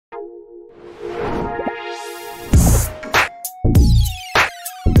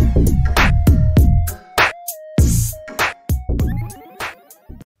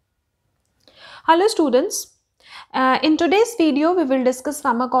Hello students, in today's video we will discuss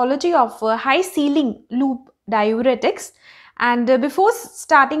pharmacology of high ceiling loop diuretics, and before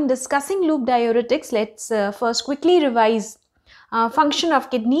starting discussing loop diuretics, let's first quickly revise function of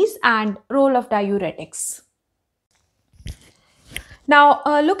kidneys and role of diuretics. Now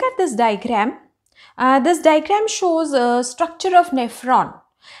look at this diagram. This diagram shows a structure of nephron,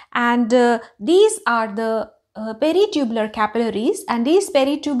 and these are the peritubular capillaries, and these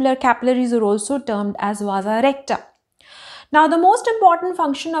peritubular capillaries are also termed as vasa recta. Now the most important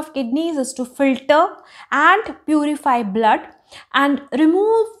function of kidneys is to filter and purify blood and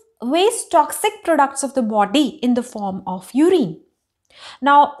remove waste toxic products of the body in the form of urine.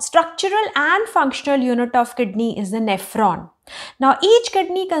 Now structural and functional unit of kidney is the nephron. Now each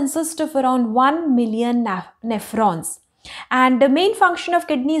kidney consists of around 1 million nephrons, and the main function of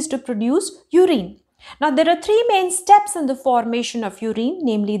kidney is to produce urine. Now there are three main steps in the formation of urine,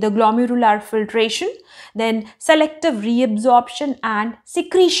 namely the glomerular filtration, then selective reabsorption and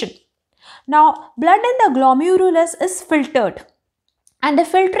secretion. Now blood in the glomerulus is filtered and the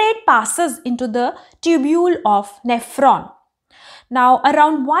filtrate passes into the tubule of nephron. Now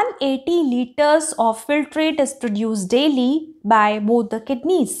around 180 liters of filtrate is produced daily by both the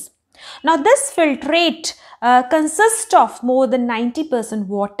kidneys. Now this filtrate consists of more than 90%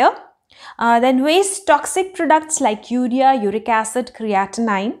 water, then waste toxic products like urea, uric acid,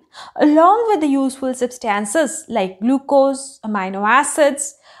 creatinine, along with the useful substances like glucose, amino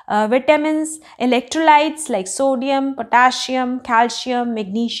acids, vitamins, electrolytes like sodium, potassium, calcium,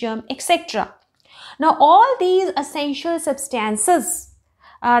 magnesium, etc. Now all these essential substances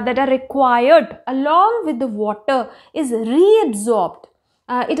that are required along with the water is reabsorbed.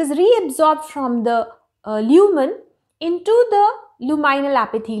 It is reabsorbed from the lumen into the luminal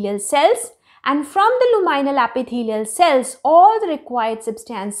epithelial cells, and from the luminal epithelial cells all the required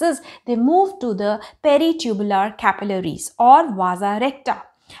substances they move to the peritubular capillaries or vasa recta,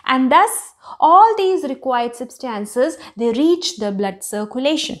 and thus all these required substances they reach the blood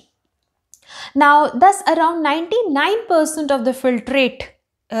circulation. Now thus around 99% of the filtrate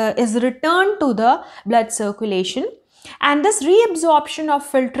is returned to the blood circulation, and this reabsorption of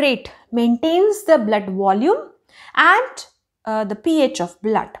filtrate maintains the blood volume and the pH of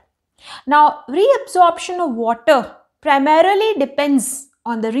blood. Now reabsorption of water primarily depends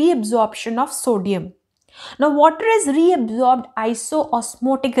on the reabsorption of sodium. Now water is reabsorbed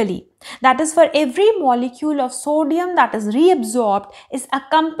isoosmotically, that is, for every molecule of sodium that is reabsorbed is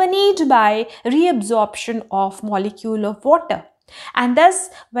accompanied by reabsorption of molecule of water, and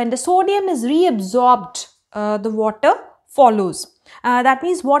thus when the sodium is reabsorbed the water follows. That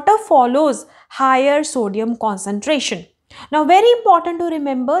means water follows higher sodium concentration. Now very important to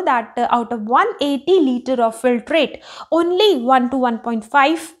remember that out of 180 liter of filtrate, only 1 to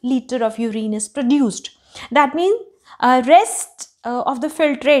 1.5 liter of urine is produced. That means rest of the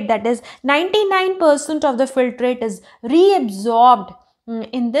filtrate, that is 99% of the filtrate, is reabsorbed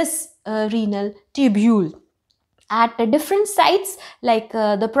in this renal tubule. At different sites like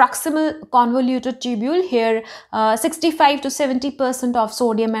the proximal convoluted tubule, here 65 to 70% of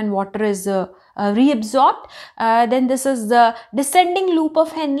sodium and water is reabsorbed. Then this is the descending loop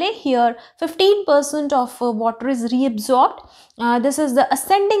of Henle, here 15% of water is reabsorbed. This is the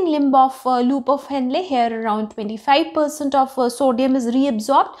ascending limb of loop of Henle, here around 25% of sodium is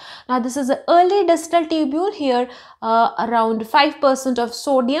reabsorbed. Now this is the early distal tubule, here around 5% of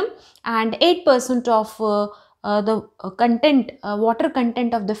sodium and 8% of the water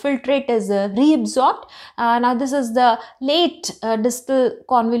content of the filtrate is reabsorbed. Now this is the late distal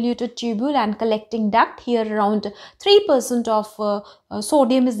convoluted tubule and collecting duct, here around 3% of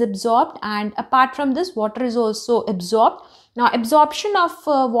sodium is absorbed, and apart from this water is also absorbed. Now absorption of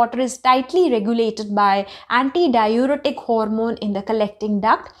water is tightly regulated by antidiuretic hormone in the collecting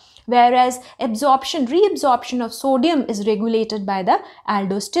duct, whereas reabsorption of sodium is regulated by the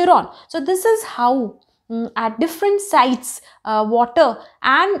aldosterone. So this is how at different sites water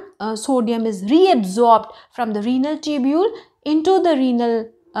and sodium is reabsorbed from the renal tubule into the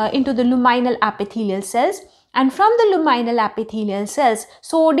luminal epithelial cells, and from the luminal epithelial cells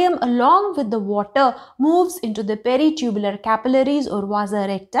sodium along with the water moves into the peritubular capillaries or vasa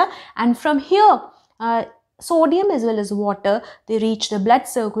recta, and from here sodium as well as water they reach the blood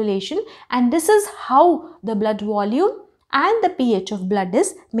circulation, and this is how the blood volume and the pH of blood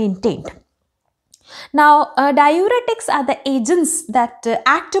is maintained. Now diuretics are the agents that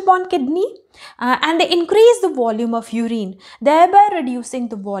act upon kidney and they increase the volume of urine, thereby reducing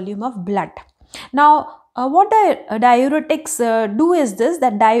the volume of blood. Now what diuretics do is this,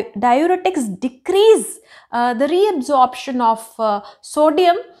 that diuretics decrease the reabsorption of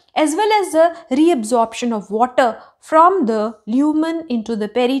sodium as well as the reabsorption of water from the lumen into the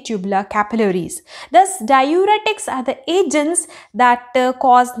peritubular capillaries. Thus, diuretics are the agents that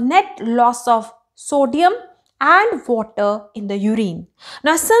cause net loss of sodium and water in the urine.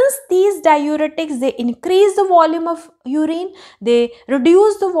 Now, since these diuretics, they increase the volume of urine, they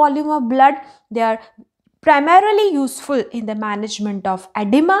reduce the volume of blood, they are primarily useful in the management of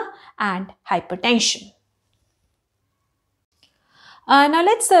edema and hypertension. Now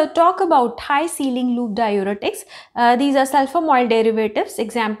let's talk about high ceiling loop diuretics. These are sulfamyl derivatives.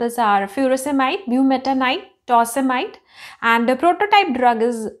 Examples are furosemide, bumetanide, torsemide, and the prototype drug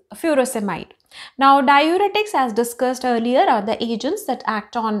is furosemide. Now diuretics, as discussed earlier, are the agents that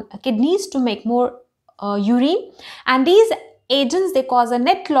act on kidneys to make more urine, and these agents, they cause a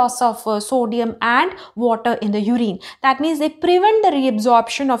net loss of sodium and water in the urine. That means they prevent the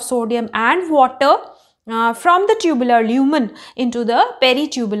reabsorption of sodium and water from the tubular lumen into the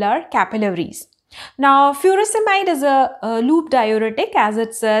peritubular capillaries. Now, furosemide is a loop diuretic, as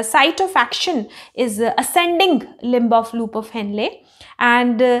its site of action is ascending limb of loop of Henle,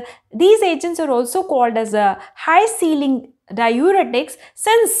 and these agents are also called as high ceiling diuretics,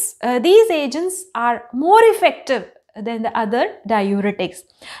 since these agents are more effective than the other diuretics.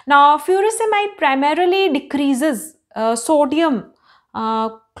 Now, furosemide primarily decreases sodium,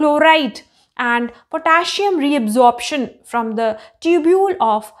 chloride and potassium reabsorption from the tubule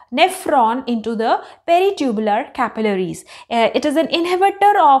of nephron into the peritubular capillaries. It is an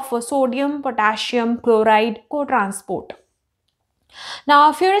inhibitor of sodium potassium chloride cotransport.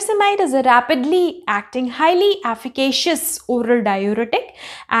 Now, furosemide is a rapidly acting, highly efficacious oral diuretic,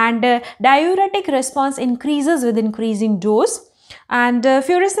 and diuretic response increases with increasing dose. And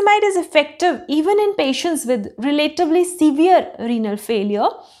furosemide is effective even in patients with relatively severe renal failure,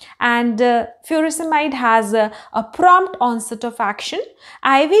 and furosemide has a prompt onset of action.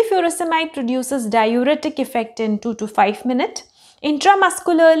 IV furosemide produces diuretic effect in 2 to 5 minutes.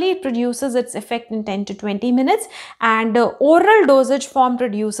 Intramuscularly, it produces its effect in 10 to 20 minutes, and oral dosage form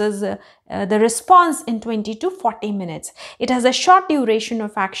produces the response in 20 to 40 minutes. It has a short duration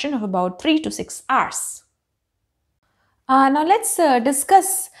of action of about 3 to 6 hours. Now let's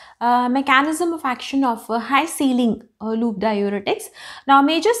discuss mechanism of action of high ceiling loop diuretics. Now,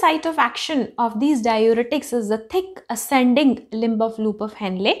 major site of action of these diuretics is the thick ascending limb of loop of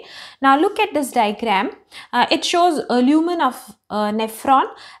Henle. Now look at this diagram. It shows a lumen of nephron,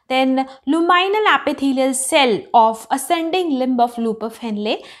 then luminal epithelial cell of ascending limb of loop of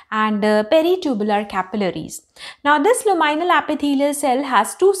Henle, and peritubular capillaries. Now this luminal epithelial cell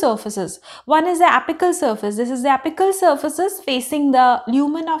has two surfaces. One is the apical surface. This is the apical surfaces facing the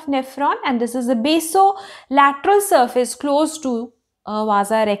lumen of nephron, and this is the basolateral surface close to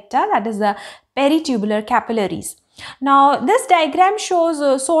vasa recta, that is the peritubular capillaries. Now this diagram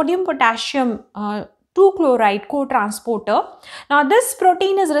shows sodium potassium 2-chloride co-transporter. Now this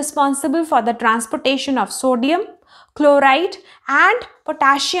protein is responsible for the transportation of sodium, chloride and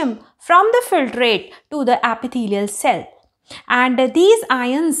potassium from the filtrate to the epithelial cell. And these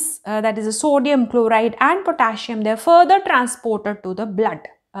ions, that is the sodium, chloride and potassium, they are further transported to the blood.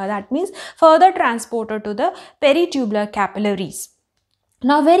 That means further transported to the peritubular capillaries.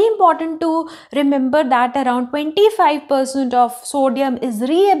 Now, very important to remember that around 25% of sodium is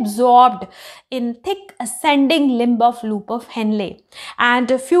reabsorbed in thick ascending limb of loop of Henle, and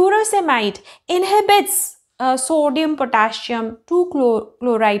furosemide inhibits sodium potassium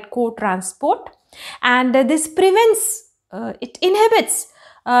 2-chloride co-transport, and this prevents, it inhibits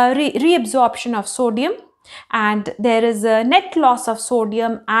reabsorption of sodium, and there is a net loss of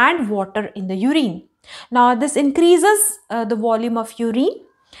sodium and water in the urine. Now this increases the volume of urine,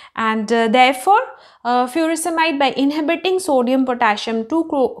 and therefore furosemide, by inhibiting sodium potassium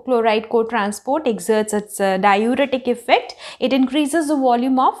 2-chloride co-transport, exerts its diuretic effect. It increases the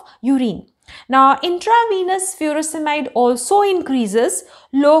volume of urine. Now intravenous furosemide also increases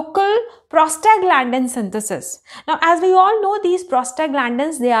local prostaglandin synthesis. Now as we all know, these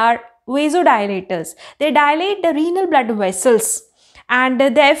prostaglandins, they are vasodilators. They dilate the renal blood vessels, and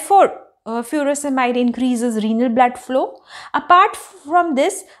therefore furosemide increases renal blood flow. Apart from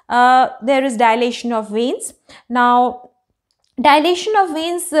this, there is dilation of veins. Now dilation of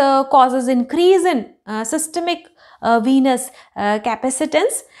veins causes increase in systemic venous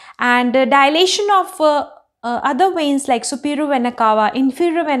capacitance, and dilation of other veins like superior vena cava,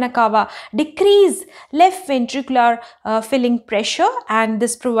 inferior vena cava decrease left ventricular filling pressure, and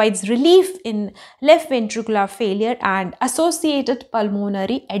this provides relief in left ventricular failure and associated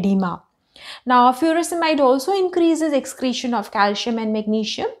pulmonary edema. Now, furosemide also increases excretion of calcium and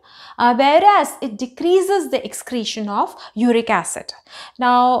magnesium, whereas it decreases the excretion of uric acid.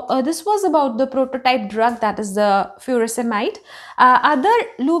 Now, this was about the prototype drug, that is the furosemide. Other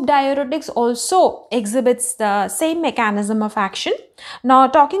loop diuretics also exhibits the same mechanism of action. Now,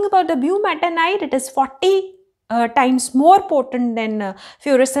 talking about the bumetanide, it is 40 times more potent than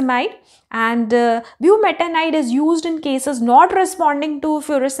furosemide, and bumetanide is used in cases not responding to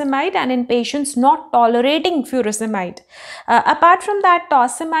furosemide and in patients not tolerating furosemide. Apart from that,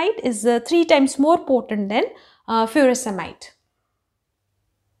 torsemide is 3 times more potent than furosemide.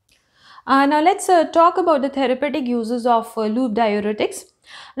 Now let's talk about the therapeutic uses of loop diuretics.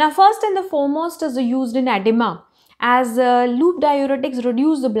 Now first and the foremost is used in edema, as loop diuretics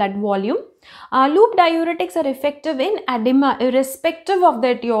reduce the blood volume. Loop diuretics are effective in edema irrespective of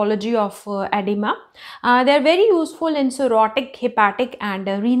the etiology of edema. They are very useful in cirrhotic, hepatic and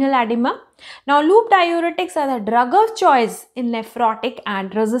renal edema. Now loop diuretics are the drug of choice in nephrotic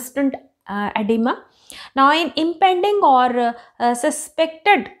and resistant edema. Now in impending or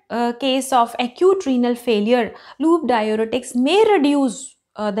suspected case of acute renal failure, loop diuretics may reduce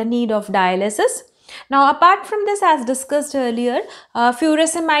the need of dialysis. Now apart from this, as discussed earlier,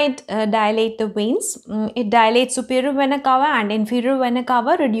 furosemide dilate the veins. It dilates superior vena cava and inferior vena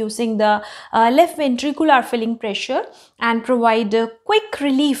cava, reducing the left ventricular filling pressure and provide quick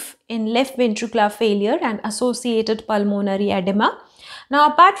relief in left ventricular failure and associated pulmonary edema. Now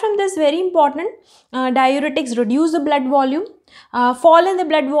apart from this, very important, diuretics reduce the blood volume. Fall in the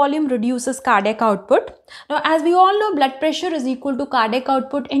blood volume reduces cardiac output. Now as we all know, blood pressure is equal to cardiac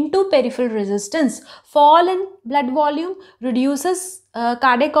output into peripheral resistance. Fall in blood volume reduces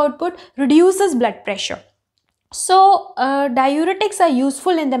cardiac output, reduces blood pressure. So diuretics are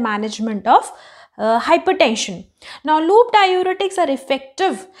useful in the management of hypertension. Now loop diuretics are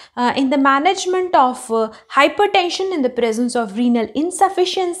effective in the management of hypertension in the presence of renal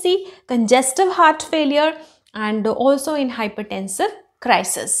insufficiency, congestive heart failure and also in hypertensive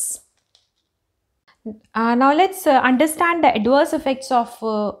crisis. Now let's understand the adverse effects of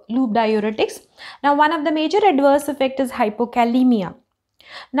loop diuretics. Now one of the major adverse effects is hypokalemia.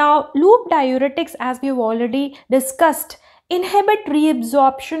 Now loop diuretics, as we have already discussed, inhibit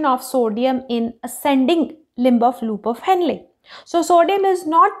reabsorption of sodium in ascending limb of loop of Henle. So sodium is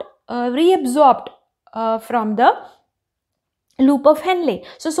not reabsorbed from the loop of Henle.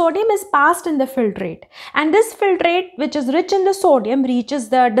 So sodium is passed in the filtrate, and this filtrate, which is rich in the sodium, reaches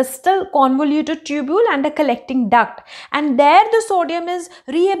the distal convoluted tubule and the collecting duct, and there the sodium is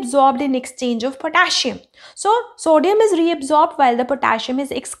reabsorbed in exchange of potassium. So sodium is reabsorbed while the potassium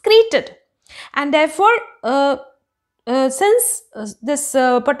is excreted, and therefore since this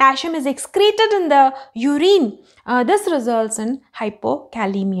potassium is excreted in the urine, this results in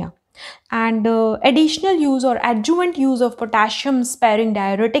hypokalemia. And additional use or adjuvant use of potassium sparing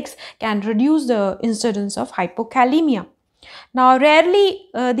diuretics can reduce the incidence of hypokalemia. Now rarely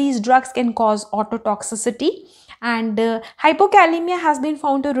these drugs can cause ototoxicity, and hypokalemia has been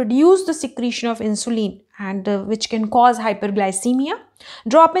found to reduce the secretion of insulin, and which can cause hyperglycemia.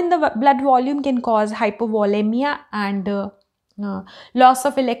 Drop in the blood volume can cause hypovolemia, and loss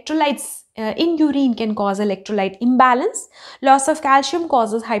of electrolytes in urine can cause electrolyte imbalance. Loss of calcium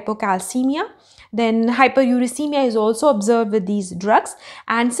causes hypocalcemia. Then hyperuricemia is also observed with these drugs,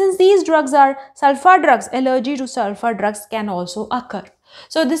 and since these drugs are sulfur drugs, allergy to sulfur drugs can also occur.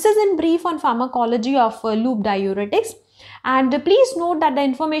 So this is in brief on pharmacology of loop diuretics. And please note that the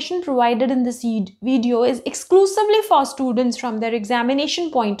information provided in this video is exclusively for students from their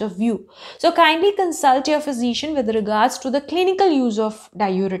examination point of view. So kindly consult your physician with regards to the clinical use of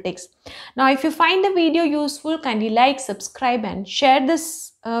diuretics. Now if you find the video useful, kindly like, subscribe and share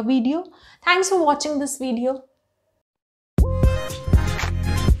this video. Thanks for watching this video.